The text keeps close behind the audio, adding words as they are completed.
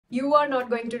You are not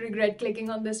going to regret clicking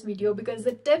on this video because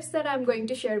the tips that I'm going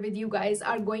to share with you guys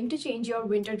are going to change your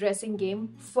winter dressing game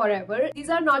forever. These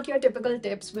are not your typical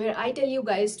tips where I tell you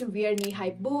guys to wear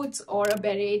knee-high boots or a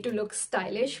beret to look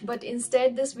stylish, but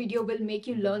instead this video will make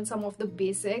you learn some of the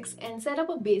basics and set up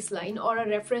a baseline or a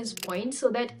reference point so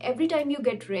that every time you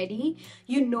get ready,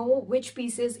 you know which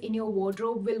pieces in your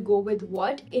wardrobe will go with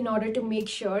what in order to make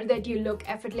sure that you look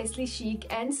effortlessly chic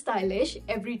and stylish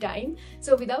every time.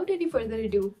 So without any further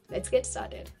ado, let's get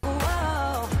started.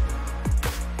 Whoa,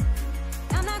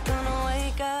 I'm not gonna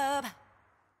wake up.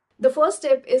 The first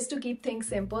tip is to keep things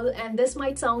simple, and this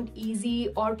might sound easy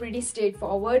or pretty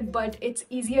straightforward, but it's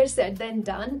easier said than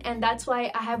done, and that's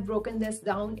why I have broken this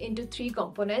down into 3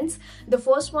 components. The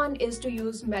first one is to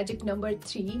use magic number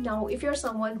 3. Now, if you're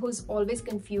someone who's always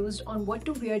confused on what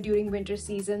to wear during winter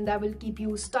season that will keep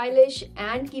you stylish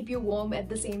and keep you warm at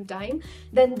the same time,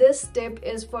 then this tip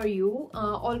is for you.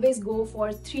 Always go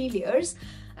for 3 layers.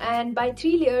 And by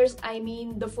 3 layers, I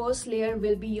mean the first layer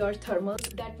will be your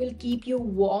thermals that will keep you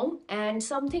warm and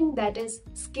something that is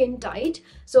skin tight.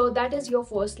 So that is your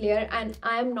first layer, and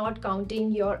I am not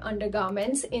counting your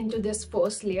undergarments into this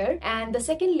first layer. And the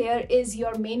second layer is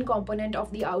your main component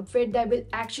of the outfit that will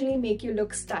actually make you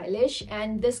look stylish,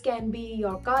 and this can be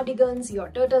your cardigans, your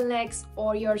turtlenecks,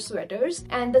 or your sweaters.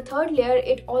 And the third layer,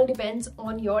 it all depends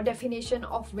on your definition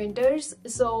of winters.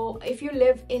 So if you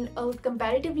live in a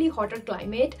comparatively hotter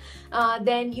climate,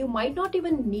 then you might not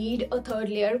even need a third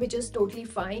layer, which is totally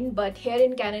fine. But here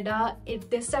in Canada, at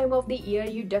this time of the year,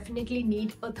 you definitely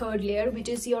need a third layer, which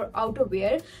is your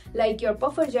outerwear, like your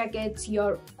puffer jackets,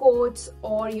 your coats,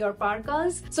 or your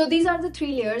parkas. So these are the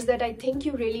 3 layers that I think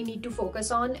you really need to focus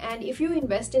on. And if you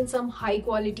invest in some high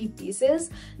quality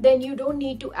pieces, then you don't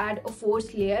need to add a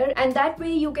 4th layer, and that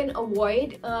way you can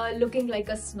avoid looking like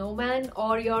a snowman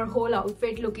or your whole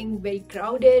outfit looking very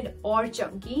crowded or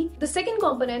chunky. The second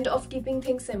component of keeping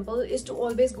things simple is to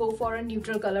always go for a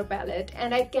neutral color palette,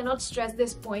 and I cannot stress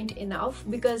this point enough,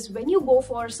 because when you go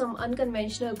for some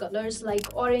unconventional colors like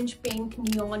orange, pink,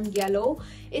 neon, yellow,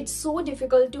 it's so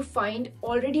difficult to find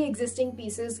already existing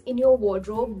pieces in your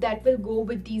wardrobe that will go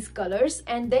with these colors,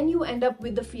 and then you end up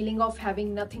with the feeling of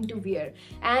having nothing to wear,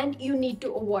 and you need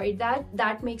to avoid that.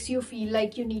 That makes you feel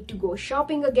like you need to go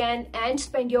shopping again and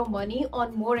spend your money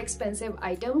on more expensive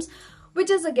items, which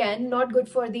is again not good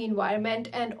for the environment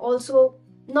and also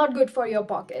not good for your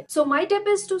pocket. So my tip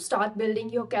is to start building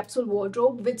your capsule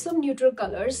wardrobe with some neutral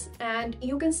colors, and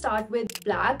you can start with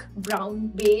black, brown,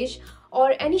 beige,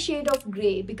 or any shade of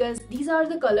gray, because these are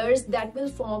the colors that will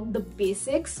form the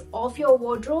basics of your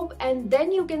wardrobe, and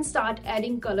then you can start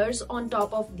adding colors on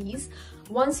top of these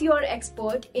once you are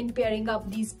expert in pairing up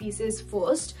these pieces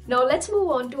first. Now let's move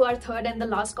on to our third and the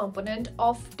last component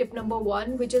of tip number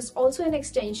 1, which is also an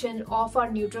extension of our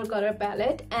neutral color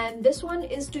palette, and this one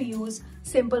is to use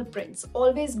simple prints.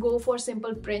 Always go for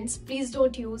simple prints. Please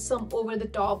don't use some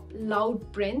over-the-top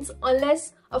loud prints,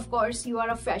 unless of course you are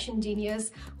a fashion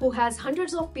genius who has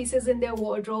hundreds of pieces in their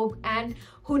wardrobe and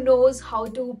who knows how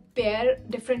to pair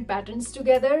different patterns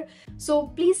together. So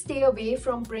please stay away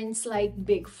from prints like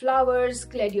big flowers,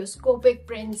 kaleidoscopic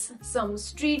prints, some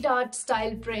street art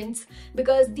style prints,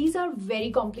 because these are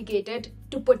very complicated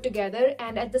to put together,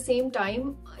 and at the same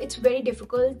time it's very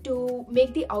difficult to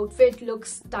make the outfit look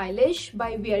stylish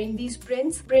by wearing these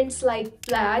prints. Prints like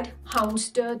plaid,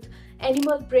 houndstooth,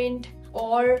 animal print,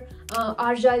 or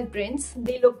argyle prints,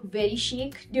 they look very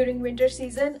chic during winter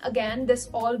season. Again, this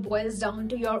all boils down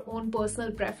to your own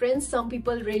personal preference. Some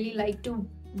people really like to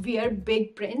wear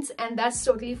big prints, and that's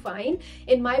totally fine.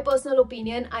 In my personal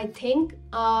opinion, I think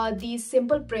these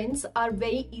simple prints are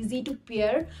very easy to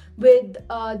pair with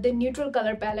the neutral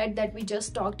color palette that we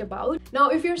just talked about. Now,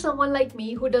 if you're someone like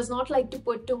me who does not like to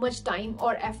put too much time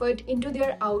or effort into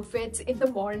their outfits in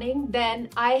the morning, then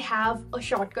I have a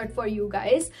shortcut for you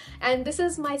guys, and this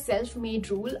is my self-made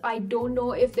rule. I don't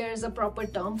know if there is a proper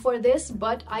term for this,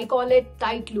 but I call it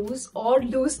tight loose or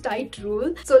loose tight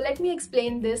rule. So let me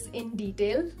explain this in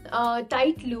detail.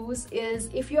 Tight loose is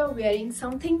if you are wearing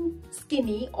something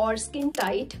skinny or skin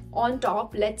tight on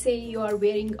top. Let's say you are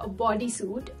wearing a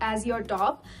bodysuit as your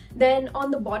top, then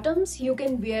on the bottoms you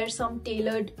can wear some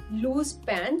tailored loose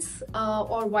pants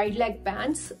or wide leg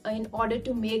pants in order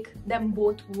to make them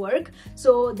both work,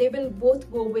 so they will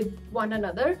both go with one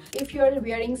another. If you are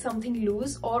wearing something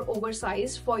loose or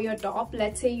oversized for your top,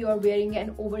 let's say you are wearing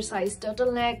an oversized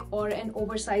turtleneck or an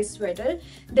oversized sweater,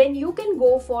 then you can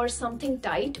go for something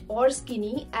tight or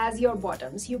skinny as your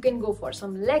bottoms. You can go for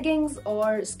some leggings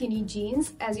or skinny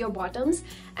jeans as your bottoms,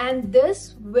 and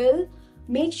this will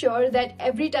make sure that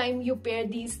every time you pair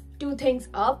these two things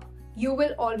up, you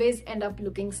will always end up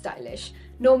looking stylish.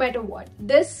 no matter what.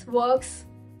 This works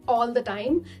all the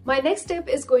time. My next tip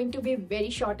is going to be very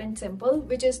short and simple,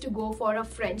 which is to go for a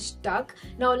French tuck.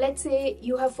 Now let's say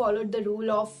you have followed the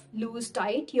rule of loose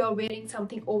tight, you're wearing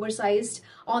something oversized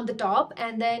on the top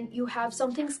and then you have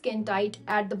something skin tight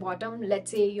at the bottom,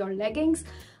 let's say your leggings.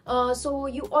 So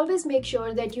you always make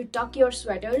sure that you tuck your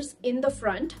sweaters in the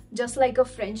front, just like a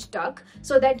French tuck,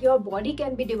 so that your body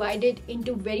can be divided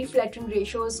into very flattering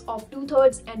ratios of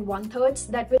 2/3 and 1/3.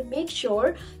 That will make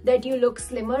sure that you look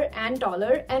slimmer and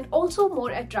taller and also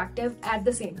more attractive at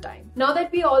the same time. Now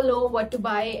that we all know what to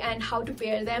buy and how to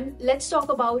pair them, let's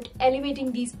talk about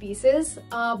elevating these pieces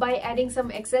by adding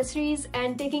some accessories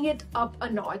and taking it up a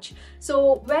notch.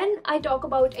 So when I talk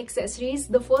about accessories,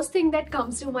 the first thing that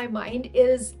comes to my mind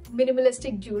is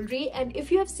minimalistic jewelry, and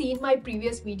if you have seen my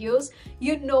previous videos,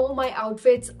 you know my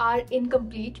outfits are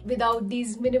incomplete without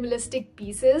these minimalistic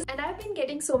pieces, and I've been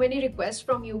getting so many requests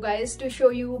from you guys to show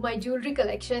you my jewelry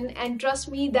collection, and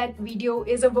trust me, that video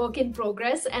is a work in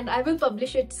progress and I will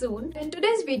publish it soon. In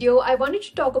today's video, I wanted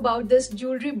to talk about this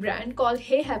jewelry brand called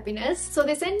Hey Happiness. So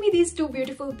they sent me these two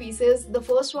beautiful pieces. The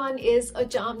first one is a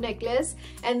charm necklace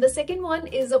and the second one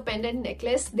is a pendant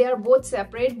necklace. They are both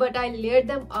separate, but I layered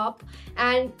them up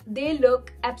and they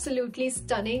look absolutely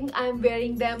stunning. I'm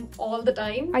wearing them all the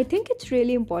time. I think it's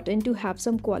really important to have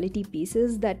some quality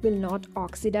pieces that will not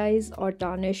oxidize or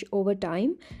tarnish over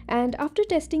time, and after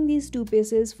testing these two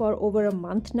pieces for over a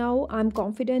month now, I'm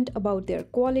confident about their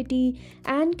quality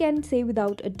and can say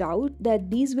without a doubt that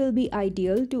these will be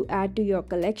ideal to add to your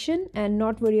collection and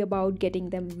not worry about getting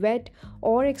them wet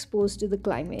or exposed to the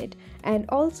climate. And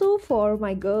also for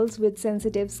my girls with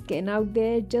sensitive skin out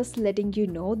there, just letting you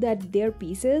know that their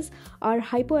pieces are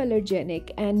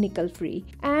hypoallergenic and nickel free,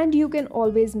 and you can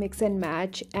always mix and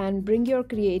match and bring your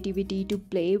creativity to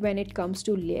play when it comes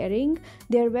to layering.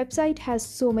 Their website has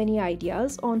so many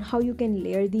ideas on how you can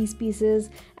layer these pieces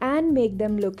and make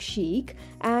them look chic.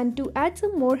 And to add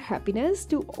some more happiness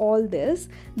to all this,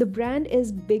 the brand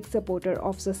is big supporter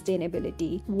of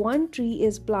sustainability. One tree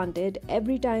is planted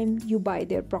every time you buy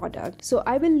their product. So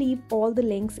I will leave all the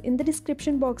links in the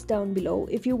description box down below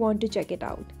if you want to check it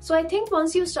out. So I think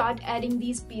once you start adding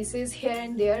these pieces here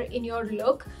and there in your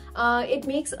look, it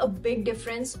makes a big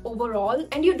difference overall,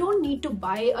 and you don't need to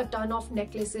buy a ton of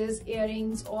necklaces,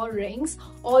 earrings or rings.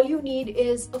 All you need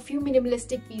is a few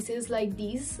minimalistic pieces like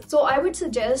these. So I would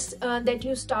suggest that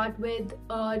you start with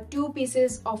 2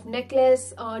 pieces of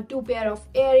necklace, 2 pair of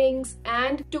earrings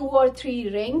and 2 or 3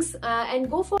 rings, and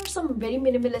go for some very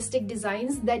minimalistic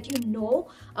designs that you know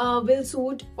will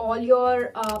suit all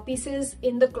your pieces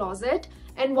in the closet.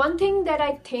 And one thing that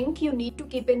I think you need to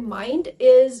keep in mind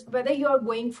is whether you are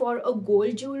going for a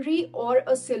gold jewelry or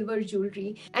a silver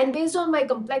jewelry. And based on my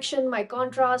complexion, my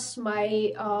contrast,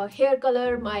 my hair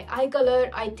color, my eye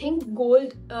color, I think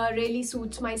gold really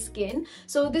suits my skin.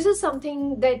 So this is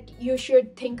something that you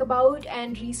should think about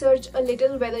and research a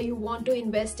little whether you want to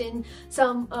invest in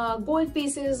some gold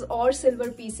pieces or silver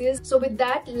pieces. So with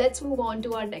that, let's move on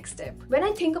to our next step. When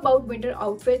I think about winter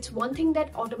outfits, one thing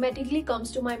that automatically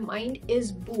comes to my mind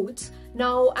is boots.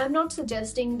 Now, I'm not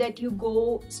suggesting that you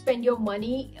go spend your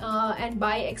money and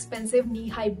buy expensive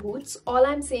knee-high boots. All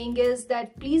I'm saying is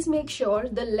that please make sure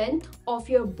the length of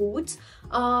your boots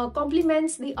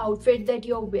complements the outfit that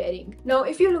you're wearing. Now,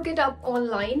 if you look it up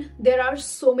online, there are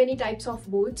so many types of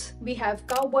boots. We have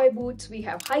cowboy boots, we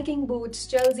have hiking boots,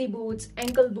 Chelsea boots,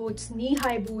 ankle boots,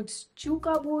 knee-high boots,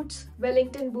 Chuka boots,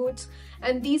 Wellington boots,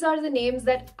 and these are the names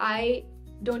that I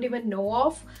don't even know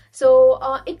of. So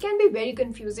it can be very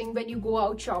confusing when you go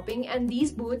out shopping, and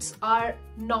these boots are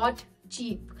not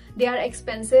cheap. They are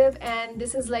expensive, and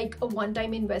this is like a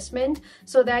one-time investment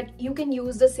so that you can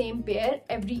use the same pair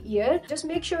every year. Just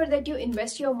make sure that you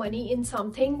invest your money in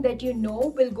something that you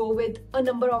know will go with a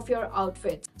number of your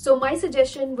outfits. So my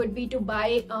suggestion would be to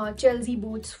buy Chelsea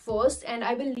boots first, and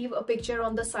I will leave a picture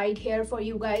on the side here for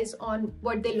you guys on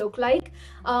what they look like.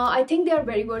 I think they are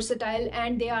very versatile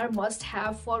and they are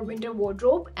must-have for winter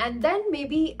wardrobe. And then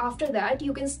maybe after that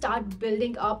you can start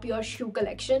building up your shoe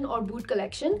collection or boot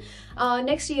collection.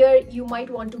 Next year you might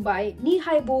want to buy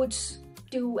knee-high boots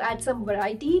to add some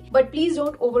variety, but please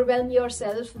don't overwhelm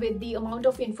yourself with the amount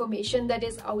of information that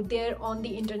is out there on the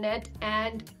internet,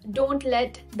 and don't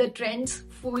let the trends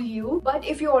fool you. But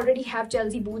if you already have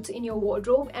Chelsea boots in your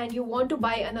wardrobe and you want to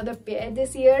buy another pair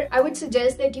this year, I would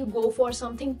suggest that you go for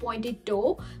something pointed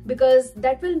toe, because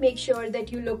that will make sure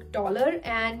that you look taller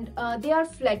and they are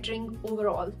flattering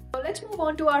overall. Now let's move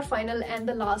on to our final and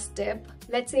the last step.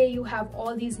 Let's say you have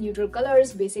all these neutral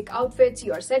colors, basic outfits,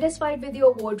 you are satisfied with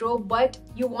your wardrobe, but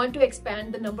you want to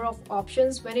expand the number of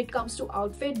options when it comes to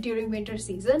outfit during winter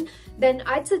season, then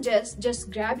I'd suggest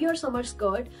just grab your summer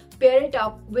skirt, pair it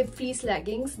up with fleece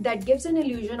leggings that gives an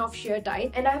illusion of sheer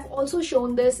tight. And I've also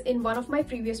shown this in one of my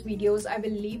previous videos. I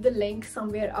will leave the link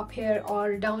somewhere up here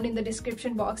or down in the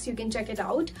description box, you can check it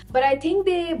out. But I think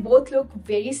they both look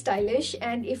very stylish,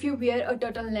 and if you wear a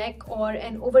turtleneck or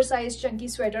an oversized chunky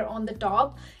sweater on the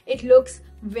top, it looks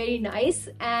very nice.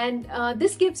 And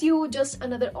this gives you just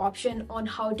another option on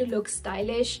how to look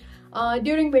stylish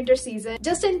during winter season,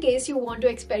 just in case you want to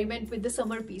experiment with the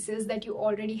summer pieces that you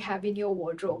already have in your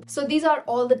wardrobe. So these are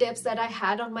all the tips that I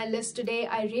had on my list today.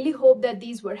 I really hope that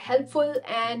these were helpful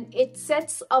and it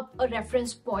sets up a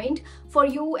reference point for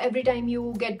you every time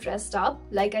you get dressed up,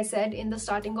 like I said in the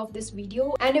starting of this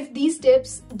video. And if these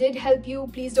tips did help you,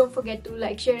 please don't forget to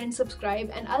like, share and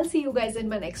subscribe, and I'll see you guys in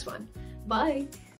my next one. Bye!